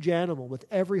huge animal with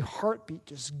every heartbeat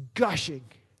just gushing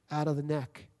out of the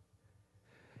neck.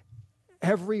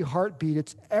 Every heartbeat,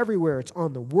 it's everywhere. It's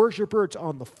on the worshiper, it's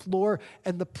on the floor,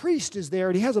 and the priest is there,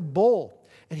 and he has a bowl,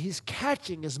 and he's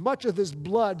catching as much of this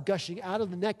blood gushing out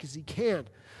of the neck as he can.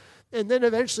 And then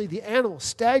eventually the animal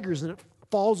staggers and it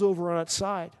falls over on its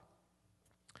side.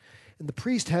 And the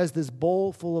priest has this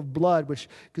bowl full of blood,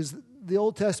 because the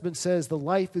Old Testament says the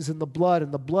life is in the blood,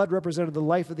 and the blood represented the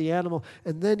life of the animal.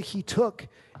 And then he took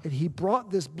and he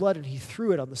brought this blood and he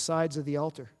threw it on the sides of the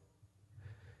altar,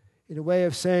 in a way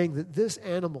of saying that this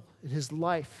animal in his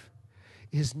life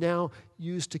is now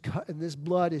used to, and this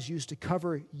blood is used to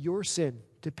cover your sin,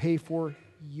 to pay for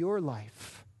your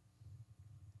life.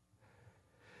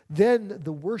 Then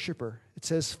the worshiper, it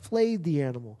says, flayed the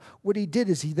animal. What he did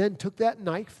is he then took that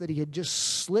knife that he had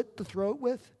just slit the throat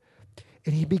with,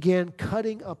 and he began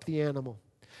cutting up the animal.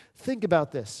 Think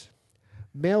about this.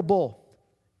 Male bull,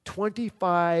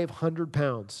 2,500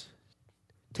 pounds.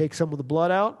 Take some of the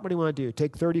blood out. What do you want to do?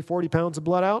 Take 30, 40 pounds of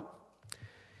blood out?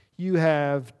 You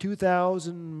have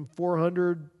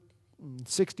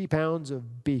 2,460 pounds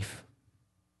of beef.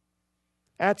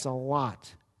 That's a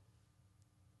lot.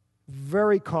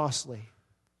 Very costly.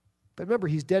 But remember,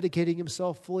 he's dedicating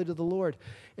himself fully to the Lord.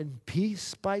 And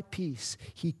piece by piece,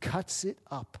 he cuts it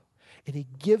up. And he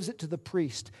gives it to the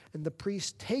priest. And the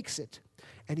priest takes it.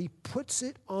 And he puts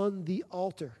it on the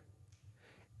altar.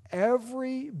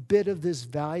 Every bit of this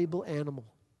valuable animal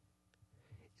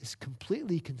is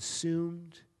completely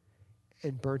consumed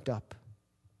and burnt up.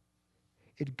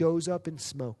 It goes up in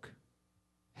smoke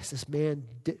as this man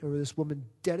or this woman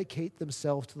dedicate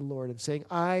themselves to the Lord and saying,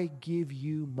 I give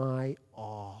you my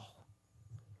all.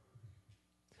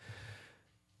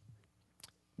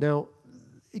 Now,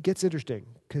 it gets interesting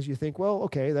because you think, well,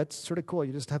 okay, that's sort of cool.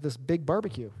 You just have this big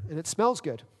barbecue and it smells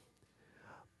good.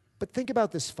 But think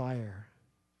about this fire.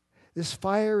 This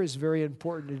fire is very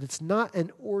important, and it's not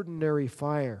an ordinary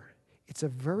fire. It's a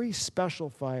very special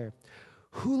fire.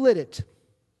 Who lit it?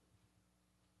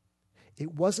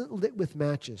 It wasn't lit with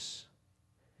matches.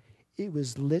 It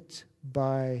was lit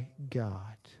by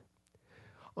God.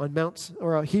 On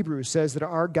Hebrews says that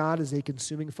our God is a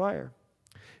consuming fire.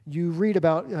 You read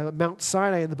about Mount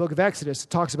Sinai in the book of Exodus. It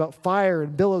talks about fire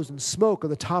and billows and smoke on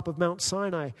the top of Mount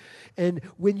Sinai. And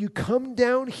when you come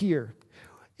down here,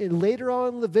 and later on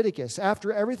in Leviticus,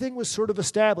 after everything was sort of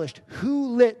established,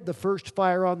 who lit the first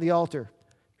fire on the altar?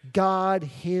 God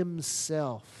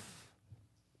himself.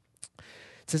 It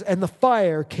says, and the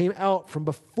fire came out from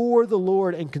before the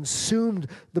Lord and consumed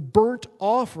the burnt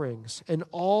offerings and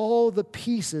all the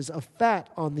pieces of fat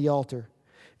on the altar.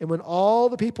 And when all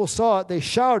the people saw it, they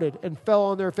shouted and fell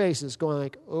on their faces, going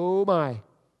like, oh my.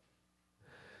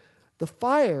 The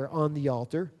fire on the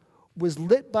altar was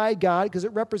lit by God because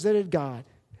it represented God.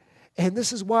 And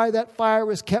this is why that fire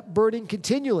was kept burning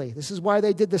continually. This is why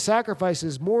they did the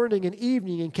sacrifices morning and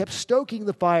evening and kept stoking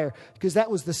the fire, because that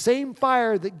was the same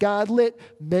fire that God lit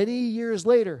many years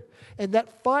later. And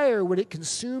that fire, when it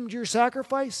consumed your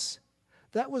sacrifice,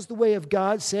 that was the way of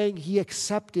God saying he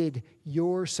accepted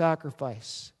your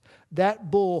sacrifice. That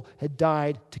bull had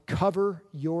died to cover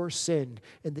your sin,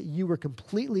 and that you were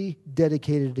completely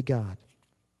dedicated to God.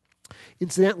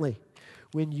 Incidentally,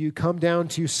 when you come down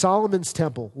to Solomon's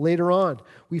temple later on,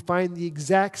 we find the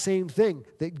exact same thing,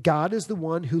 that God is the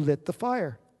one who lit the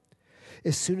fire.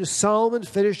 As soon as Solomon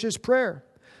finished his prayer,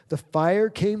 the fire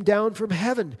came down from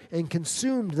heaven and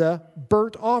consumed the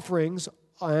burnt offerings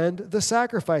and the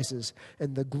sacrifices,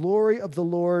 and the glory of the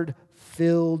Lord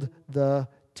filled the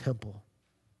temple.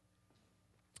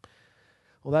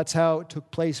 Well, that's how it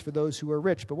took place for those who were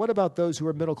rich. But what about those who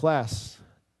were middle class?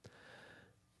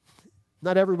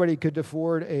 Not everybody could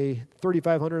afford a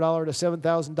 $3,500 to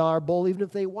 $7,000 bull, even if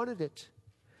they wanted it.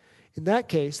 In that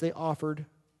case, they offered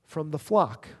from the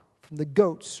flock, from the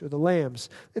goats or the lambs.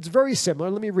 It's very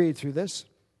similar. Let me read through this.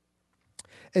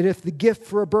 And if the gift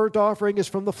for a burnt offering is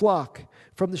from the flock,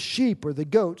 from the sheep or the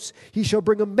goats, he shall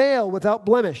bring a male without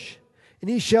blemish, and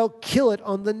he shall kill it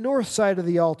on the north side of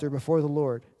the altar before the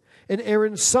Lord. And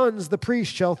Aaron's sons, the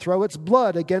priest, shall throw its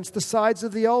blood against the sides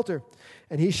of the altar,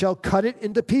 and he shall cut it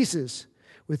into pieces,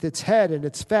 with its head and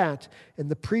its fat, and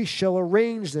the priest shall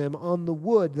arrange them on the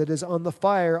wood that is on the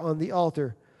fire on the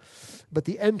altar. But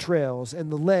the entrails and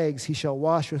the legs he shall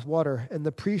wash with water, and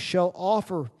the priest shall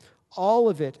offer all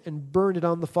of it, and burn it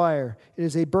on the fire. It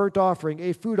is a burnt offering,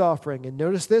 a food offering. And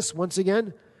notice this, once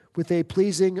again, with a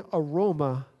pleasing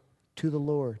aroma to the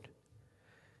Lord.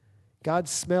 God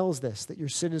smells this, that your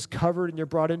sin is covered and you're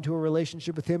brought into a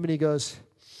relationship with Him, and He goes,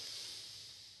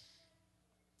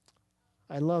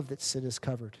 I love that sin is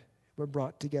covered. We're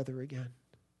brought together again.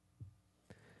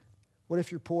 What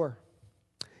if you're poor?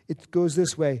 It goes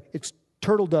this way. It's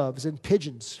turtle doves and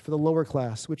pigeons for the lower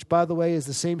class, which, by the way, is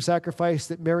the same sacrifice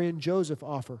that Mary and Joseph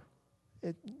offer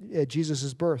at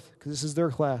Jesus' birth, because this is their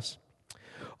class.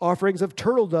 Offerings of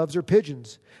turtle doves or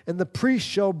pigeons, and the priest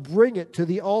shall bring it to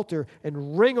the altar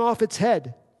and wring off its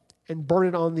head and burn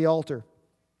it on the altar.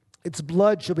 Its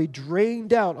blood shall be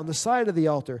drained out on the side of the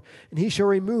altar, and he shall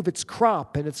remove its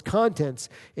crop and its contents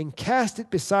and cast it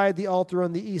beside the altar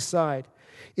on the east side,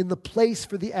 in the place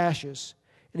for the ashes.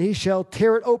 And he shall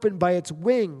tear it open by its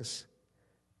wings,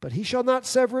 but he shall not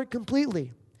sever it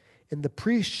completely. And the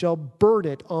priest shall burn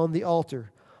it on the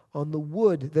altar, on the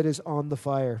wood that is on the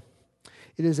fire.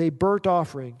 It is a burnt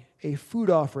offering, a food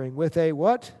offering with a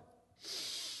what?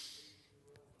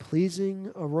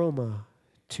 Pleasing aroma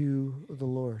to the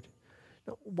Lord.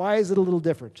 Now, why is it a little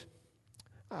different?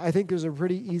 I think there's a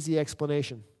pretty easy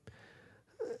explanation.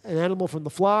 An animal from the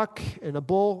flock and a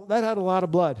bull, that had a lot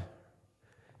of blood.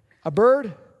 A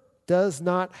bird does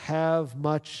not have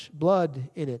much blood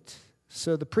in it.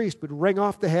 So the priest would wring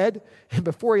off the head, and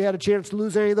before he had a chance to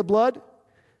lose any of the blood,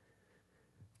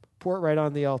 pour it right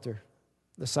on the altar,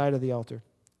 the side of the altar.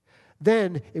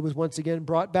 Then it was once again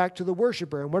brought back to the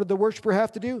worshiper. And what did the worshiper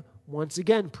have to do? Once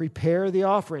again, prepare the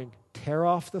offering, tear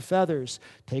off the feathers,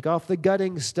 take off the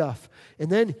gutting stuff. And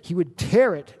then he would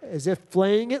tear it as if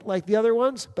flaying it like the other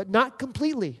ones, but not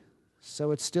completely.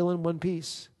 So it's still in one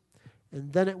piece.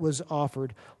 And then it was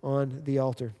offered on the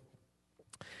altar.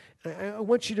 I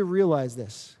want you to realize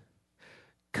this.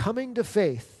 Coming to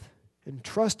faith and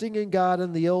trusting in God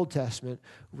in the Old Testament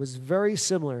was very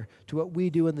similar to what we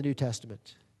do in the New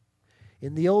Testament.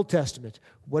 In the Old Testament,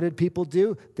 what did people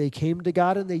do? They came to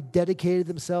God and they dedicated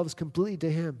themselves completely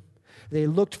to Him. They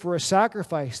looked for a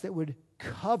sacrifice that would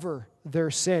cover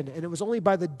their sin. And it was only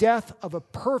by the death of a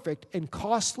perfect and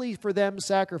costly for them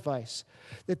sacrifice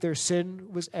that their sin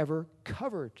was ever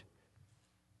covered.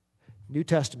 New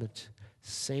Testament,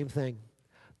 same thing.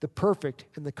 The perfect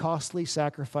and the costly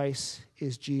sacrifice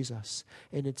is Jesus.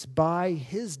 And it's by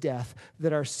His death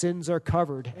that our sins are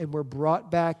covered and we're brought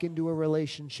back into a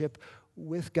relationship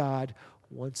with God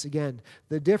once again.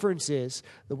 The difference is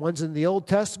the ones in the Old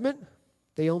Testament,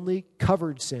 they only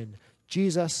covered sin.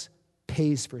 Jesus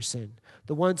pays for sin.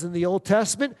 The ones in the Old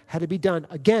Testament had to be done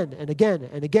again and again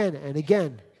and again and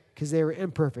again because they were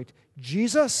imperfect.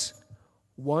 Jesus,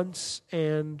 once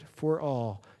and for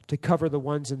all, to cover the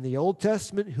ones in the Old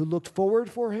Testament who looked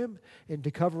forward for Him and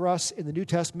to cover us in the New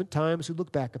Testament times who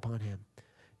look back upon Him.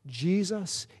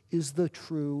 Jesus is the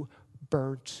true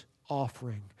burnt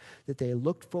offering that they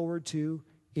looked forward to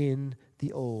in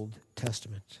the Old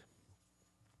Testament.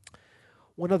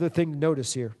 One other thing to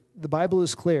notice here. The Bible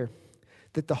is clear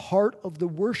that the heart of the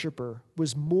worshiper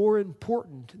was more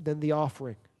important than the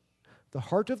offering. The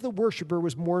heart of the worshiper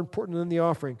was more important than the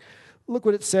offering. Look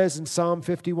what it says in Psalm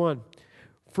 51.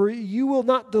 For you will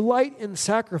not delight in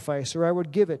sacrifice, or I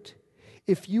would give it.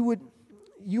 If you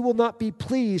will not be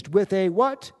pleased with a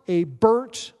what? A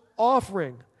burnt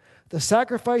offering. The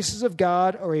sacrifices of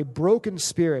God are a broken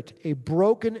spirit, a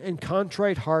broken and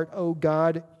contrite heart, O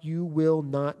God, you will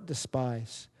not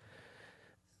despise.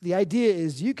 The idea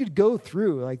is you could go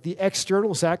through like the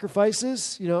external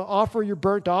sacrifices, offer your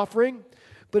burnt offering.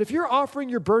 But if you're offering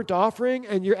your burnt offering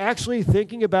and you're actually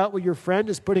thinking about what your friend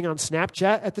is putting on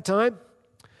Snapchat at the time,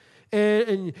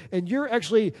 and you're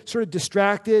actually sort of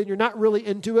distracted, and you're not really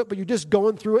into it, but you're just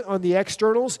going through it on the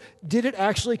externals, did it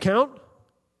actually count?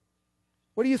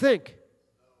 What do you think?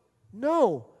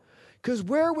 No. Because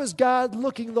where was God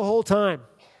looking the whole time?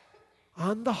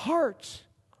 On the heart,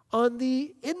 on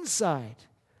the inside.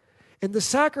 And the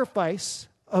sacrifice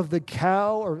of the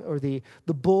cow or the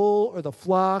bull or the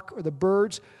flock or the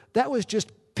birds, that was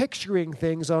just picturing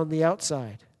things on the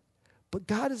outside. But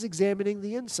God is examining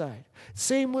the inside.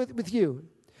 Same with you.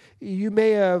 You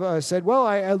may have said, well,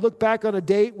 I look back on a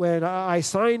date when I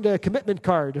signed a commitment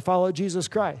card to follow Jesus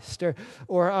Christ,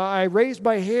 or I raised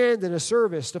my hand in a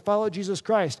service to follow Jesus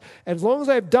Christ. As long as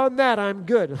I've done that, I'm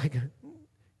good.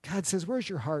 God says, where's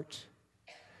your heart?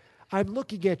 I'm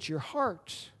looking at your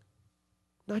heart,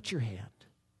 not your hand.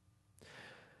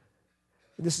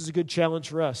 And this is a good challenge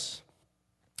for us.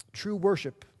 True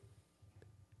worship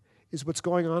is what's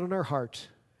going on in our heart,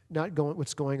 not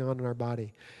what's going on in our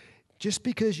body. Just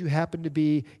because you happen to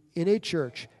be in a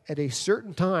church at a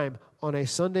certain time on a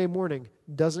Sunday morning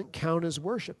doesn't count as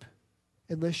worship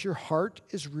unless your heart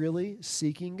is really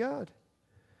seeking God.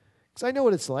 Because I know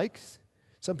what it's like.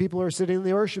 Some people are sitting in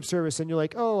the worship service and you're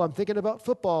like, oh, I'm thinking about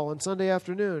football on Sunday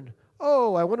afternoon.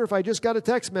 Oh, I wonder if I just got a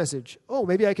text message. Oh,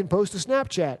 maybe I can post a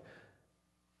Snapchat.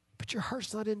 But your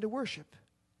heart's not into worship.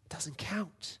 It doesn't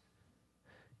count.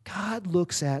 God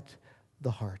looks at the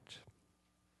heart.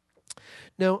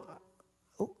 Now,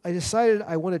 I decided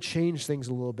I want to change things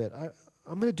a little bit.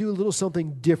 I'm going to do a little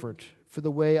something different for the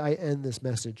way I end this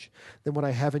message than what I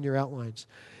have in your outlines.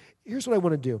 Here's what I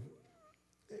want to do.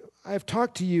 I've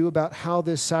talked to you about how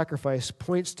this sacrifice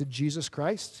points to Jesus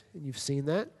Christ, and you've seen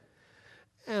that.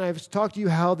 And I've talked to you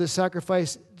how this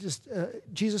sacrifice,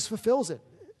 Jesus fulfills it.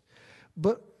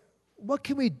 But what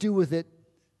can we do with it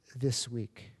this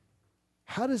week?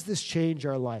 How does this change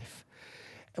our life?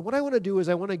 And what I want to do is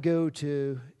I want to go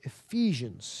to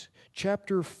Ephesians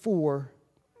chapter 4,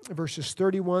 verses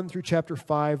 31 through chapter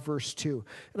 5, verse 2.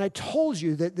 And I told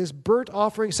you that this burnt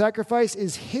offering sacrifice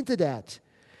is hinted at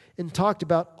and talked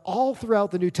about all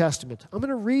throughout the New Testament. I'm going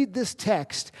to read this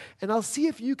text, and I'll see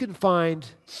if you can find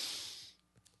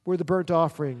where the burnt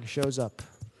offering shows up.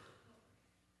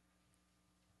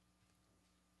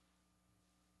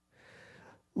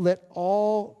 Let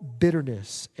all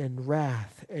bitterness and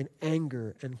wrath and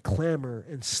anger and clamor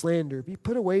and slander be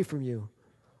put away from you,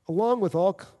 along with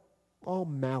all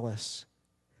malice.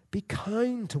 Be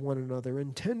kind to one another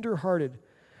and tender-hearted.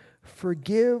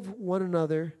 Forgive one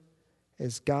another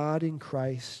as God in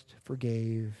Christ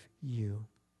forgave you.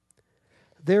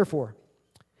 Therefore,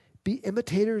 be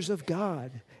imitators of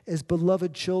God as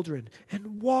beloved children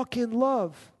and walk in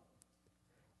love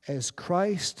as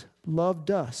Christ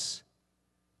loved us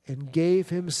and gave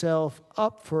himself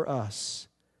up for us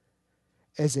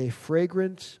as a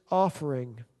fragrant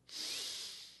offering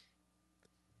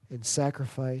and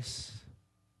sacrifice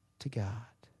to God.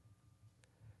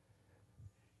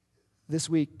 This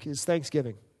week is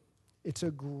Thanksgiving. It's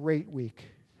a great week.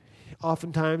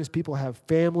 Oftentimes people have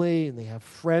family and they have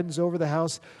friends over the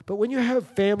house. But when you have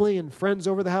family and friends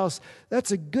over the house,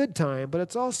 that's a good time. But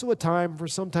it's also a time for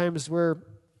sometimes where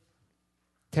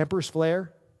tempers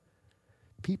flare.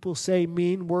 People say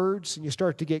mean words and you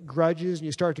start to get grudges and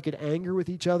you start to get anger with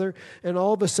each other. And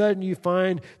all of a sudden you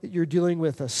find that you're dealing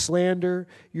with a slander,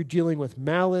 you're dealing with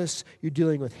malice, you're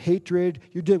dealing with hatred,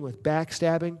 you're dealing with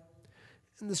backstabbing.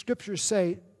 And the scriptures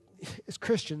say, as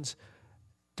Christians,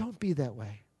 don't be that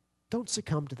way. Don't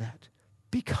succumb to that.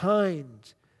 Be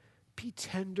kind. Be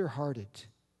tender-hearted.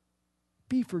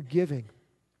 Be forgiving.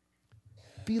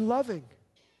 Be loving.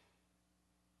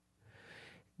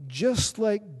 Just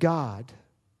like God,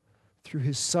 through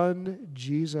his Son,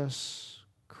 Jesus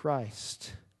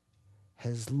Christ,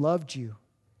 has loved you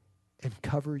and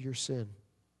covered your sin.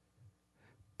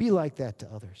 Be like that to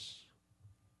others.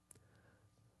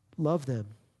 Love them.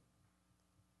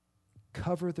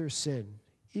 Cover their sin,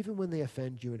 even when they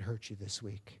offend you and hurt you this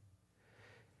week.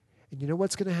 And you know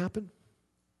what's going to happen?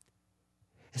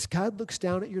 As God looks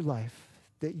down at your life,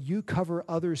 that you cover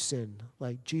others' sin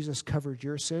like Jesus covered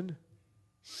your sin,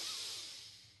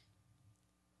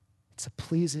 it's a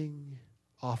pleasing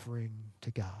offering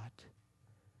to God.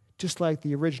 Just like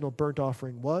the original burnt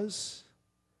offering was,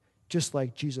 just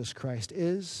like Jesus Christ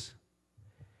is,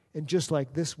 and just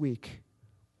like this week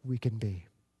we can be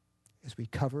as we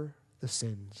cover the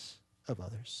sins of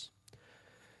others.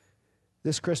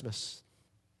 This Christmas,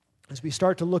 as we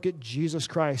start to look at Jesus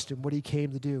Christ and what he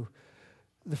came to do,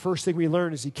 the first thing we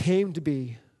learn is he came to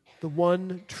be the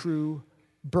one true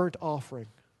burnt offering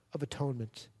of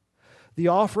atonement. The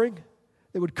offering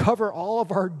that would cover all of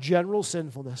our general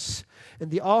sinfulness, and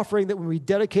the offering that when we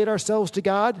dedicate ourselves to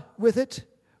God with it,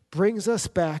 brings us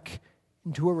back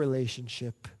into a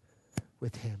relationship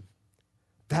with him.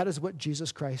 That is what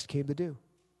Jesus Christ came to do,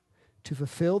 to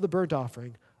fulfill the burnt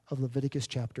offering of Leviticus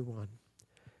chapter 1.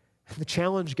 And the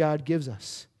challenge God gives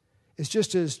us is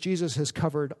just as Jesus has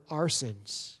covered our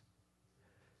sins,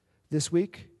 this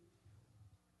week,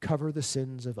 cover the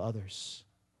sins of others.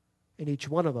 And each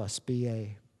one of us be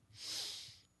a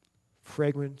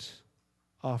fragrant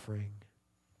offering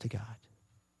to God.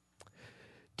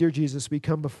 Dear Jesus, we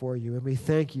come before you and we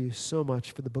thank you so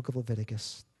much for the book of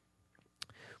Leviticus.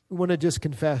 We want to just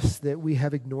confess that we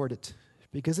have ignored it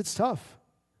because it's tough.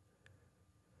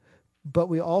 But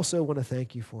we also want to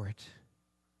thank you for it.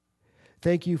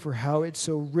 Thank you for how it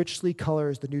so richly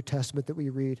colors the New Testament that we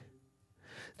read.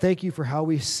 Thank you for how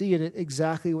we see in it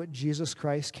exactly what Jesus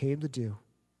Christ came to do.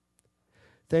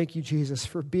 Thank you, Jesus,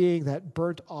 for being that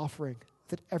burnt offering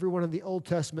that everyone in the Old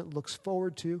Testament looked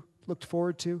forward to,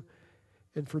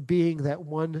 and for being that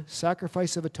one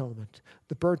sacrifice of atonement,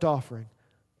 the burnt offering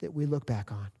that we look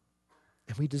back on.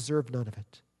 And we deserve none of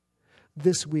it.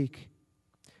 This week,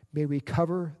 may we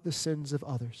cover the sins of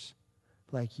others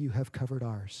like you have covered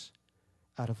ours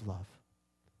out of love.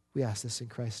 We ask this in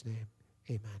Christ's name.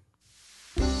 Amen.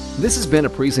 This has been a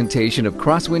presentation of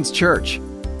Crosswinds Church.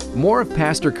 More of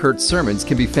Pastor Kurt's sermons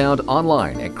can be found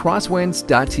online at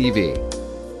crosswinds.tv.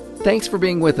 Thanks for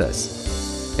being with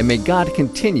us, and may God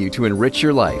continue to enrich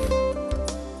your life.